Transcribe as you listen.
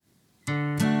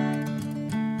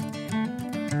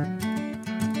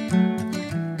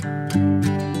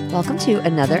Welcome to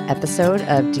another episode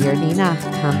of Dear Nina,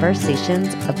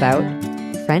 Conversations About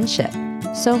Friendship.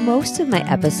 So most of my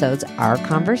episodes are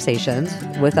conversations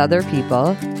with other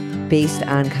people based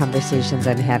on conversations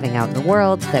I'm having out in the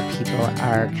world that people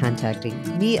are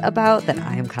contacting me about, that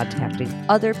I am contacting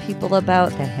other people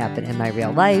about, that happen in my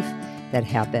real life, that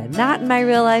happen not in my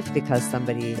real life because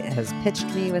somebody has pitched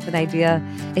me with an idea.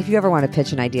 If you ever want to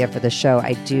pitch an idea for the show,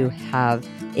 I do have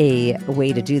a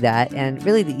way to do that. And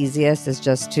really the easiest is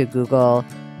just to Google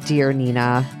Dear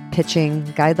Nina pitching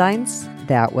guidelines.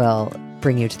 That will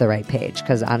bring you to the right page.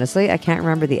 Because honestly, I can't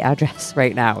remember the address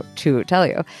right now to tell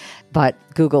you, but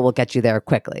Google will get you there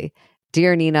quickly.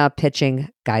 Dear Nina pitching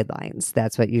guidelines.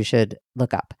 That's what you should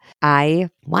look up. I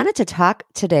wanted to talk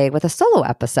today with a solo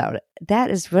episode. That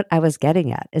is what I was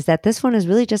getting at, is that this one is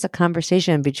really just a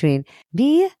conversation between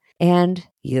me and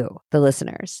you, the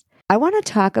listeners. I want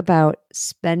to talk about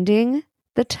spending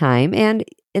the time, and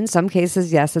in some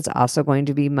cases, yes, it's also going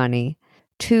to be money,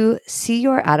 to see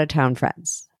your out-of-town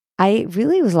friends. I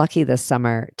really was lucky this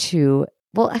summer to,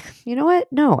 well, you know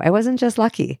what? No, I wasn't just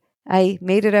lucky. I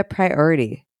made it a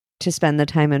priority to spend the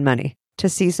time and money to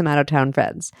see some out-of-town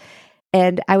friends.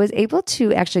 And I was able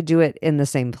to actually do it in the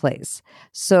same place.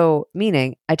 So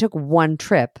meaning I took one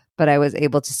trip, but I was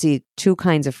able to see two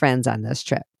kinds of friends on this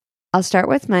trip. I'll start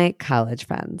with my college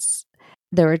friends.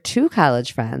 There were two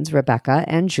college friends, Rebecca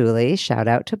and Julie, shout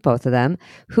out to both of them,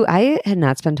 who I had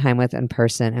not spent time with in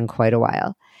person in quite a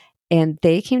while. And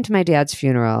they came to my dad's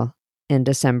funeral in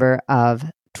December of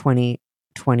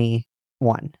 2021.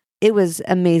 It was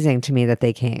amazing to me that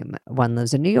they came. One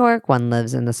lives in New York, one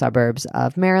lives in the suburbs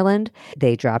of Maryland.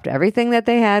 They dropped everything that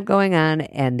they had going on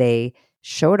and they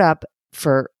showed up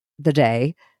for the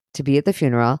day to be at the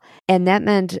funeral. And that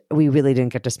meant we really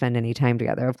didn't get to spend any time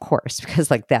together, of course, because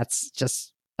that's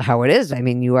just how it is. I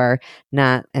mean, you are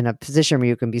not in a position where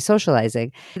you can be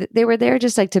socializing. They were there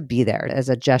just to be there as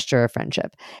a gesture of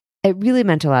friendship. It really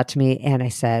meant a lot to me. And I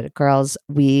said, girls,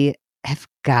 we have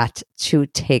got to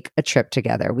take a trip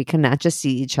together. We cannot just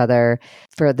see each other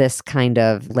for this kind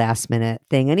of last minute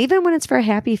thing. And even when it's for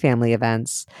happy family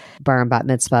events, bar and bat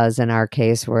mitzvahs in our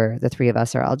case, where the three of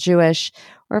us are all Jewish,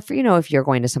 or if you're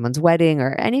going to someone's wedding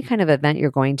or any kind of event you're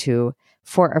going to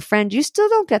for a friend, you still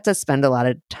don't get to spend a lot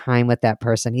of time with that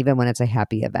person, even when it's a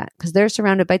happy event, because they're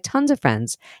surrounded by tons of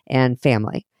friends and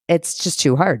family. It's just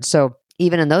too hard. So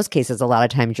even in those cases, a lot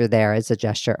of times you're there as a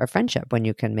gesture of friendship when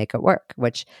you can make it work,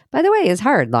 which, by the way, is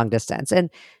hard long distance. And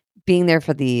being there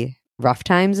for the rough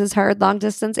times is hard long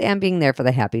distance, and being there for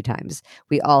the happy times.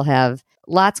 We all have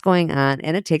lots going on,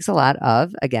 and it takes a lot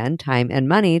of, again, time and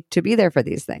money to be there for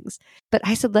these things. But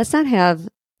I said, let's not have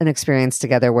an experience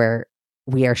together where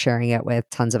we are sharing it with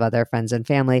tons of other friends and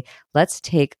family. Let's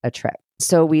take a trip.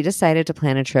 So we decided to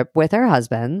plan a trip with our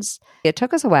husbands. It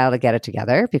took us a while to get it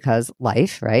together because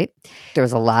life, right? There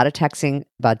was a lot of texting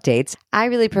about dates. I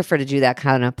really prefer to do that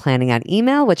kind of planning on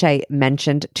email, which I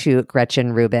mentioned to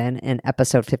Gretchen Rubin in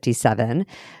episode 57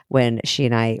 when she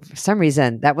and I, for some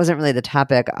reason, that wasn't really the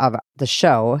topic of the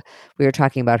show. We were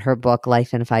talking about her book,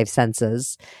 Life in Five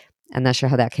Senses. I'm not sure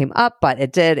how that came up, but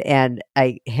it did. And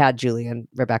I had Julie and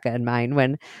Rebecca in mind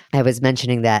when I was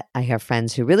mentioning that I have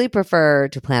friends who really prefer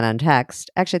to plan on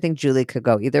text. Actually, I think Julie could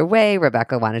go either way.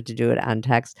 Rebecca wanted to do it on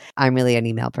text. I'm really an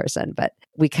email person, but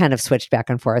we kind of switched back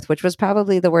and forth, which was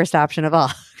probably the worst option of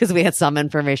all because we had some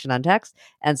information on text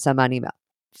and some on email.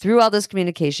 Through all this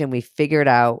communication, we figured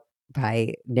out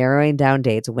by narrowing down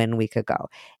dates when we could go.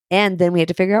 And then we had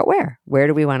to figure out where. Where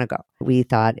do we want to go? We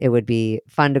thought it would be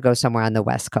fun to go somewhere on the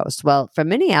West Coast. Well, from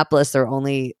Minneapolis, there are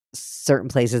only certain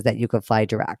places that you could fly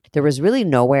direct. There was really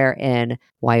nowhere in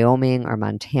Wyoming or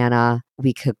Montana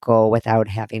we could go without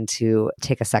having to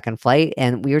take a second flight.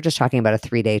 And we were just talking about a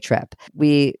 3-day trip.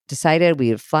 We decided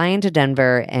we would fly into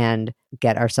Denver and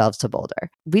get ourselves to Boulder.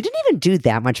 We didn't even do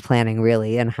that much planning,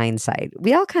 really, in hindsight.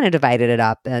 We all kind of divided it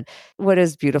up. And what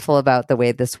is beautiful about the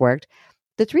way this worked,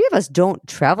 the three of us don't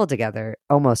travel together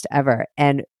almost ever.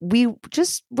 And we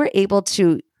just were able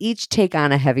to each take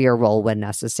on a heavier role when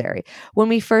necessary. When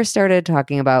we first started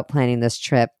talking about planning this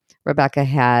trip, Rebecca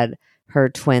had her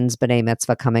twins' B'nai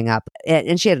Mitzvah coming up.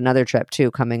 And she had another trip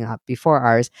too coming up before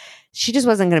ours. She just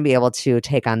wasn't going to be able to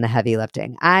take on the heavy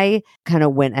lifting. I kind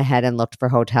of went ahead and looked for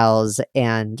hotels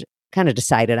and kind of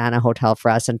decided on a hotel for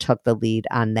us and took the lead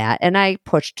on that. And I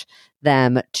pushed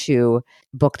them to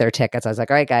book their tickets. I was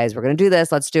like, all right, guys, we're going to do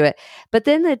this. Let's do it. But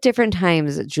then at different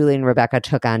times, Julie and Rebecca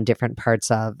took on different parts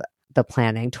of the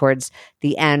planning. Towards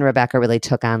the end, Rebecca really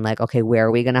took on okay, where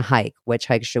are we going to hike? Which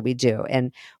hike should we do?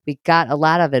 And we got a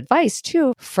lot of advice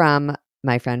too from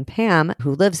my friend Pam,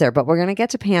 who lives there. But we're going to get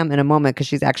to Pam in a moment because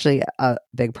she's actually a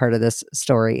big part of this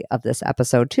story of this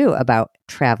episode too, about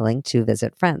traveling to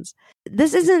visit friends.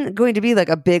 This isn't going to be like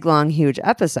a big, long, huge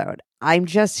episode. I'm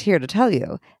just here to tell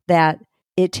you that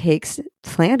it takes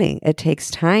planning. It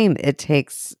takes time. It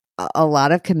takes a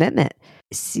lot of commitment.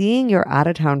 Seeing your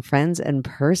out-of-town friends in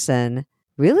person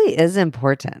really is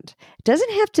important. It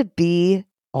doesn't have to be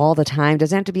all the time. It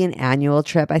doesn't have to be an annual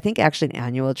trip. I think actually an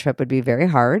annual trip would be very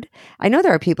hard. I know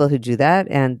there are people who do that,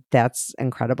 and that's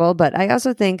incredible. But I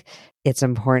also think it's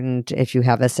important if you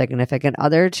have a significant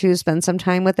other to spend some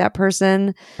time with that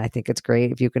person. I think it's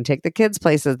great if you can take the kids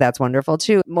places. That's wonderful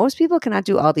too. Most people cannot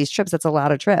do all these trips. That's a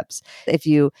lot of trips. If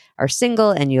you are single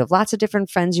and you have lots of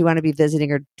different friends you want to be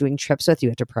visiting or doing trips with, you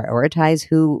have to prioritize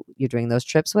who you're doing those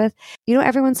trips with.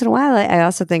 Every once in a while, I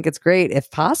also think it's great if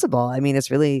possible. I mean,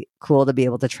 it's really cool to be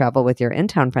able to travel with your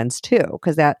in-town friends too,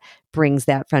 because that brings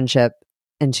that friendship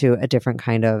into a different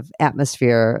kind of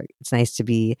atmosphere. It's nice to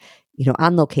be,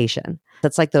 on location.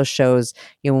 That's like those shows,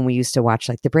 when we used to watch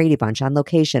like the Brady Bunch on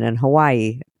location in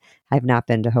Hawaii. I've not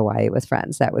been to Hawaii with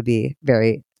friends. That would be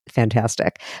very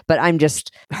fantastic. But I'm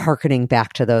just hearkening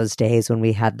back to those days when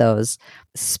we had those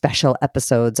special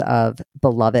episodes of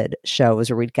beloved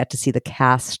shows where we'd get to see the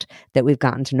cast that we've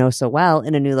gotten to know so well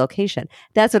in a new location.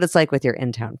 That's what it's like with your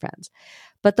in-town friends.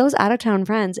 But those out-of-town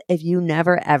friends, if you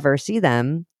never ever see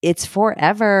them, it's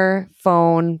forever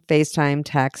phone, FaceTime,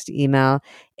 text, email,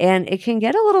 and it can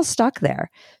get a little stuck there.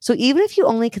 So even if you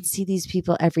only can see these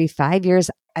people every 5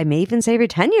 years, I may even say every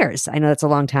 10 years. I know that's a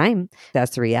long time.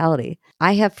 That's the reality.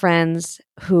 I have friends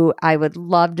who I would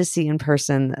love to see in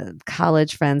person,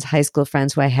 college friends, high school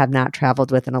friends who I have not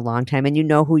traveled with in a long time. And you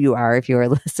know who you are if you are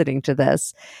listening to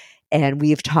this. And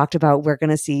we've talked about we're going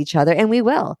to see each other, and we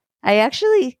will. I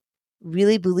actually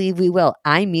really believe we will.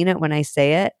 I mean it when I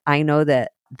say it. I know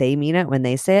that they mean it when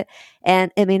they say it.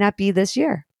 And it may not be this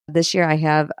year. This year, I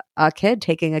have a kid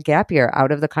taking a gap year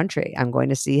out of the country. I'm going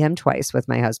to see him twice with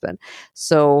my husband.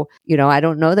 So, I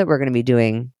don't know that we're going to be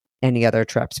doing any other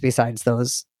trips besides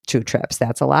those 2 trips.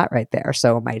 That's a lot right there.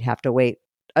 So I might have to wait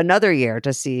another year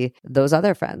to see those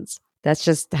other friends. That's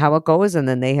just how it goes. And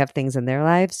then they have things in their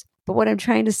lives. But what I'm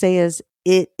trying to say is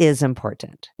it is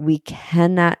important. We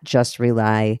cannot just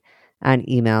rely on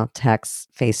email, text,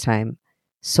 FaceTime,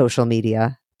 social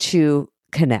media to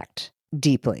connect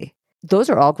deeply. Those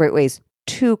are all great ways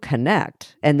to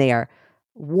connect, and they are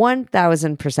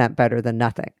 1,000% better than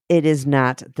nothing. It is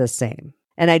not the same.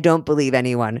 And I don't believe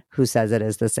anyone who says it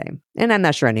is the same. And I'm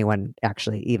not sure anyone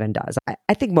actually even does.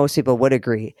 I think most people would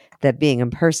agree that being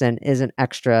in person is an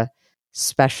extra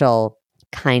special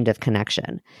kind of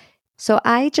connection. So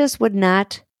I just would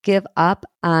not give up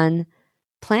on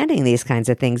planning these kinds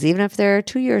of things, even if they're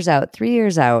 2 years out, 3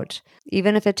 years out,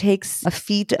 even if it takes a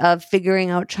feat of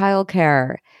figuring out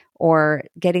childcare or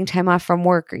getting time off from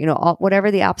work,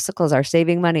 whatever the obstacles are,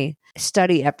 saving money,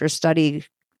 study after study,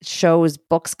 shows,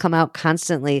 books come out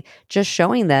constantly, just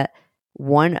showing that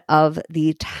one of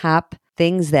the top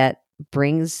things that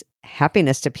brings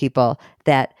happiness to people,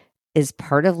 that is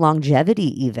part of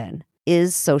longevity even,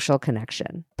 is social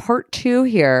connection. Part 2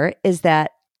 here is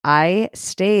that I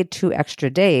stayed 2 extra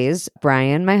days.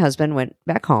 Brian, my husband, went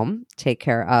back home, take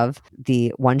care of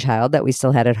the one child that we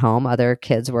still had at home. Other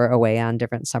kids were away on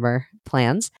different summer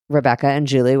plans. Rebecca and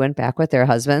Julie went back with their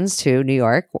husbands to New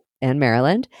York and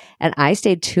Maryland. And I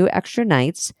stayed 2 extra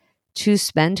nights to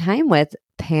spend time with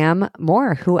Pam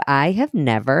Moore, who I have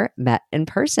never met in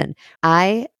person.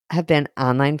 I have been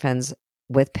online friends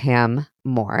with Pam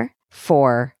Moore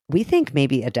for, we think,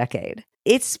 maybe a decade.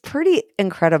 It's pretty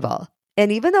incredible.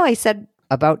 And even though I said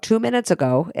about 2 minutes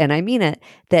ago, and I mean it,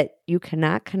 that you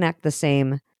cannot connect the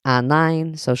same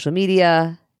online, social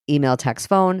media, email, text,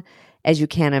 phone as you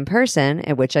can in person,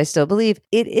 in which I still believe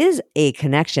it is a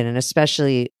connection. And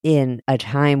especially in a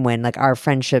time when like our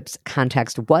friendship's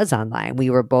context was online.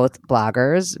 We were both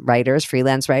bloggers, writers,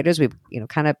 freelance writers. We,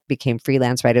 kind of became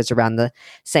freelance writers around the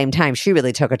same time. She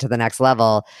really took it to the next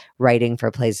level, writing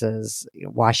for places,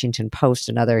 Washington Post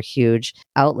and other huge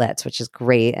outlets, which is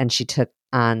great. And she took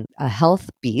on a health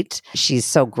beat. She's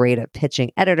so great at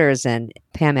pitching editors, and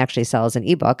Pam actually sells an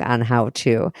ebook on how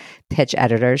to pitch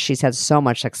editors. She's had so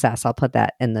much success. I'll put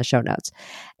that in the show notes.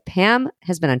 Pam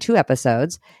has been on 2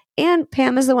 episodes, and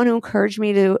Pam is the one who encouraged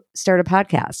me to start a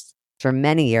podcast. For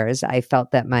many years, I felt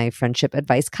that my friendship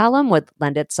advice column would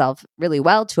lend itself really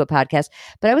well to a podcast,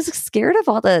 but I was scared of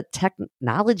all the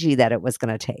technology that it was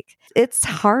going to take. It's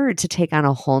hard to take on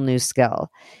a whole new skill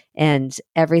and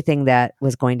everything that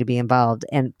was going to be involved.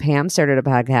 And Pam started a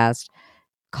podcast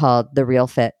called The Real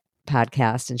Fit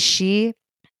Podcast, and she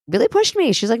really pushed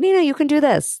me. She's like, Nina, you can do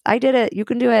this. I did it. You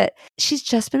can do it. She's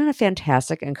just been a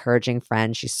fantastic, encouraging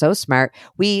friend. She's so smart.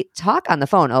 We talk on the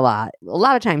phone a lot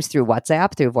of times through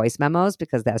WhatsApp, through voice memos,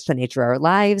 because that's the nature of our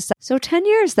lives. So 10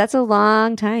 years, that's a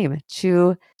long time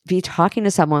to be talking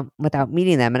to someone without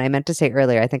meeting them. And I meant to say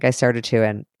earlier, I think I started to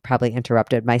and probably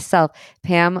interrupted myself.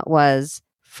 Pam was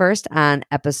first on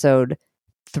episode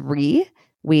 3.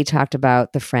 We talked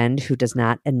about the friend who does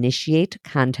not initiate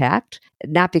contact,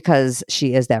 not because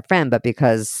she is that friend, but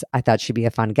because I thought she'd be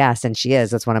a fun guest. And she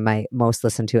is. It's one of my most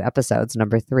listened to episodes,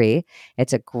 number 3.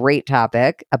 It's a great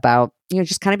topic about,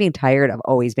 just kind of being tired of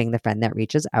always being the friend that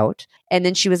reaches out. And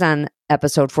then she was on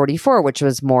episode 44, which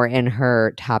was more in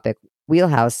her topic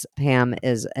wheelhouse. Pam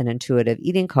is an intuitive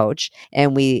eating coach,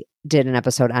 and we did an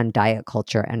episode on diet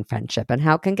culture and friendship and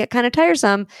how it can get kind of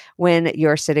tiresome when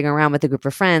you're sitting around with a group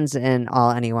of friends and all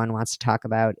anyone wants to talk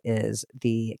about is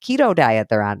the keto diet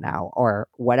they're on now or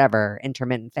whatever,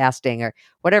 intermittent fasting or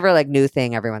whatever like new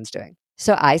thing everyone's doing.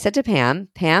 So I said to Pam,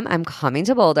 I'm coming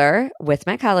to Boulder with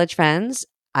my college friends.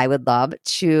 I would love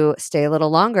to stay a little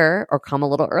longer or come a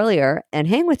little earlier and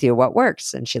hang with you. What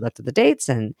works? And she looked at the dates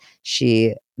and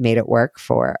she made it work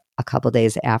for a couple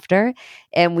days after.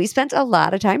 And we spent a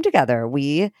lot of time together.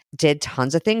 We did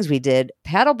tons of things. We did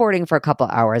paddleboarding for a couple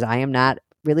hours. I am not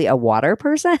really a water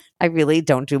person. I really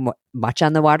don't do much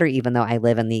on the water, even though I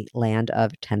live in the land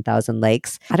of 10,000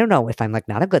 lakes. I don't know if I'm like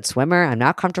not a good swimmer. I'm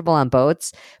not comfortable on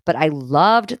boats, but I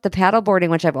loved the paddleboarding,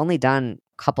 which I've only done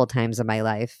a couple times in my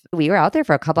life. We were out there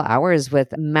for a couple hours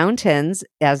with mountains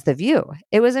as the view.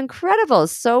 It was incredible.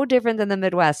 So different than the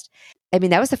Midwest. I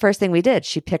mean, that was the first thing we did.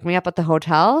 She picked me up at the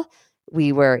hotel.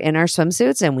 We were in our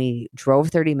swimsuits and we drove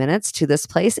 30 minutes to this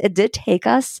place. It did take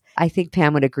us, I think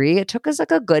Pam would agree, it took us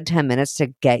like a good 10 minutes to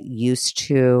get used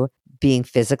to being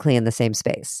physically in the same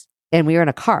space. And we were in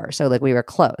a car, so like we were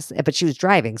close, but she was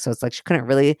driving. So it's like she couldn't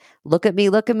really look at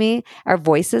me. Our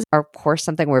voices are, of course,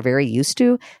 something we're very used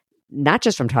to, not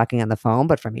just from talking on the phone,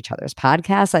 but from each other's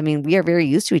podcasts. I mean, we are very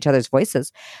used to each other's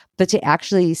voices, but to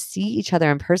actually see each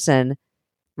other in person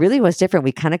really was different.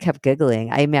 We kind of kept giggling.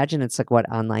 I imagine it's like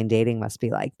what online dating must be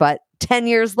like. But 10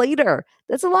 years later,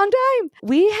 that's a long time.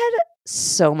 We had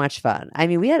so much fun. I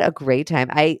mean, we had a great time.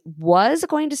 I was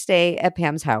going to stay at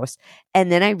Pam's house.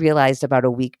 And then I realized about a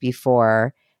week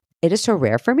before, it is so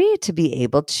rare for me to be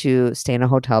able to stay in a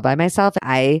hotel by myself.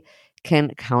 I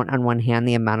can count on one hand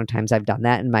the amount of times I've done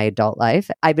that in my adult life.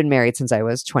 I've been married since I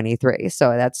was 23, so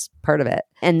that's part of it.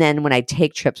 And then when I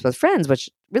take trips with friends, which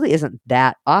really isn't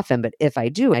that often, but if I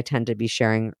do, I tend to be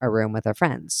sharing a room with a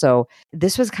friend. So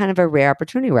this was kind of a rare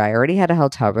opportunity where I already had a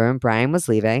hotel room. Brian was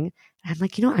leaving. And I'm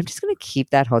like, I'm just going to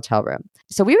keep that hotel room.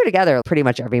 So we were together pretty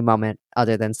much every moment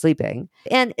other than sleeping.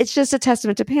 And it's just a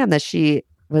testament to Pam that she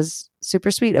was super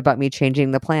sweet about me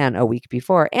changing the plan a week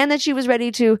before and that she was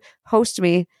ready to host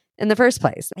me in the first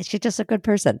place. She's just a good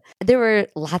person. There were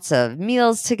lots of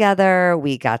meals together.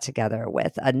 We got together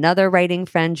with another writing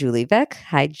friend, Julie Vick.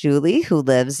 Hi, Julie, who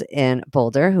lives in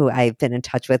Boulder, who I've been in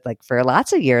touch with like for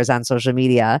lots of years on social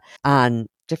media on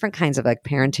different kinds of like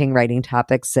parenting, writing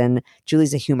topics. And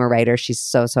Julie's a humor writer. She's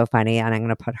so funny. And I'm going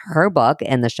to put her book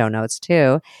in the show notes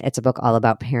too. It's a book all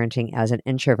about parenting as an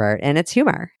introvert and it's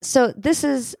humor. So this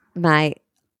is my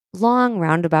long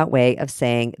roundabout way of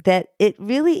saying that it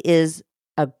really is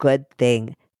a good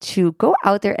thing to go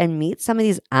out there and meet some of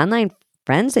these online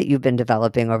friends that you've been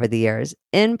developing over the years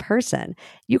in person.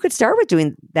 You could start with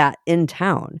doing that in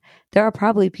town. There are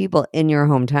probably people in your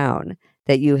hometown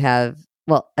that you have.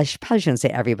 Well, I probably shouldn't say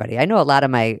everybody. I know a lot of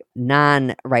my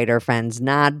non-writer friends,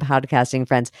 non-podcasting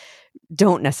friends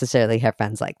don't necessarily have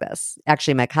friends like this.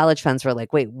 Actually, my college friends were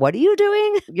like, wait, what are you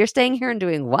doing? You're staying here and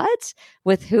doing what?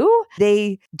 With who?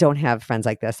 They don't have friends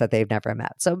like this that they've never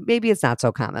met. So maybe it's not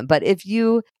so common. But if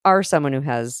you are someone who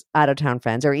has out-of-town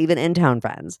friends or even in-town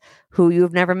friends who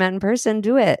you've never met in person,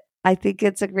 do it. I think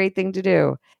it's a great thing to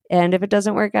do. And if it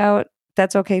doesn't work out,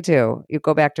 that's okay too. You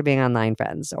go back to being online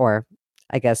friends, or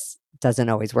I guess doesn't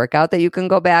always work out that you can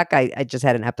go back. I just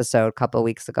had an episode a couple of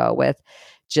weeks ago with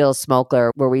Jill Smokler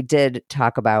where we did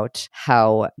talk about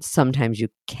how sometimes you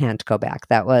can't go back.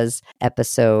 That was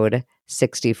episode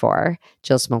 64.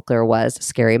 Jill Smokler was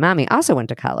Scary Mommy, also went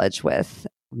to college with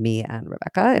me and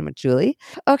Rebecca and with Julie.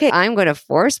 Okay, I'm going to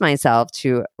force myself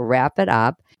to wrap it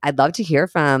up. I'd love to hear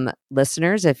from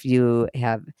listeners if you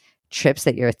have trips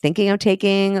that you're thinking of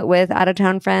taking with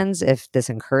out-of-town friends, if this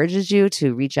encourages you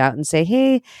to reach out and say,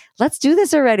 hey, let's do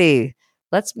this already.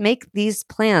 Let's make these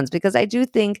plans. Because I do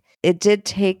think it did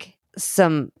take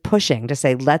some pushing to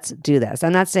say, let's do this.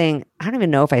 I'm not saying, I don't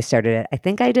even know if I started it. I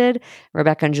think I did.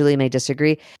 Rebecca and Julie may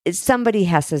disagree. Somebody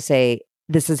has to say,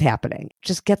 this is happening.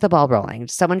 Just get the ball rolling.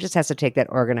 Someone just has to take that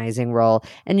organizing role,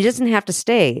 and you doesn't have to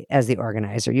stay as the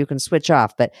organizer. You can switch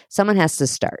off, but someone has to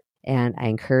start. And I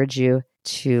encourage you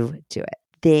to do it.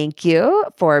 Thank you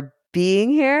for being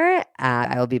here.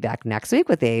 I will be back next week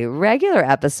with a regular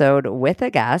episode with a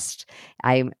guest.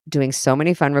 I'm doing so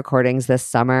many fun recordings this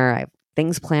summer. I have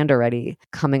things planned already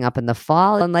coming up in the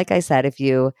fall. And like I said, if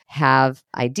you have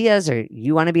ideas or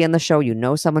you want to be on the show, you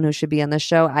know someone who should be on the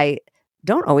show, I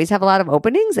don't always have a lot of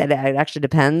openings. It actually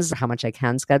depends how much I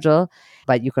can schedule,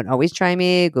 but you can always try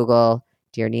me. Google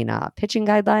Dear Nina pitching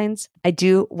guidelines. I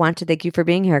do want to thank you for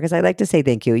being here because I like to say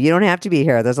thank you. You don't have to be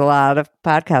here. There's a lot of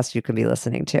podcasts you can be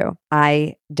listening to.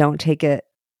 I don't take it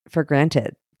for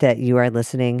granted that you are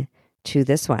listening to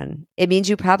this one. It means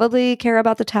you probably care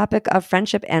about the topic of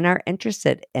friendship and are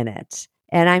interested in it.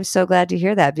 And I'm so glad to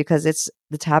hear that because it's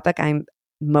the topic I'm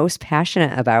most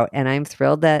passionate about. And I'm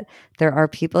thrilled that there are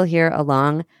people here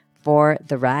along for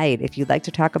the ride. If you'd like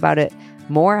to talk about it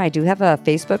more, I do have a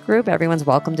Facebook group. Everyone's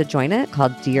welcome to join it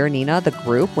called Dear Nina, the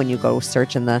group. When you go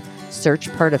search in the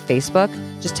search part of Facebook,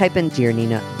 just type in Dear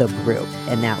Nina, the group,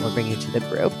 and that will bring you to the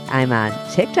group. I'm on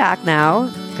TikTok now.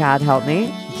 God help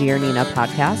me. Dear Nina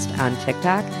Podcast on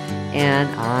TikTok and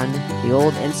on the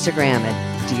old Instagram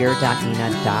at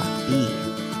dear.nina.b.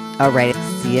 All right.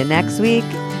 See you next week.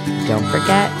 Don't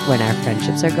forget, when our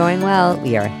friendships are going well,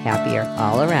 we are happier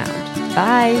all around.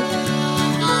 Bye.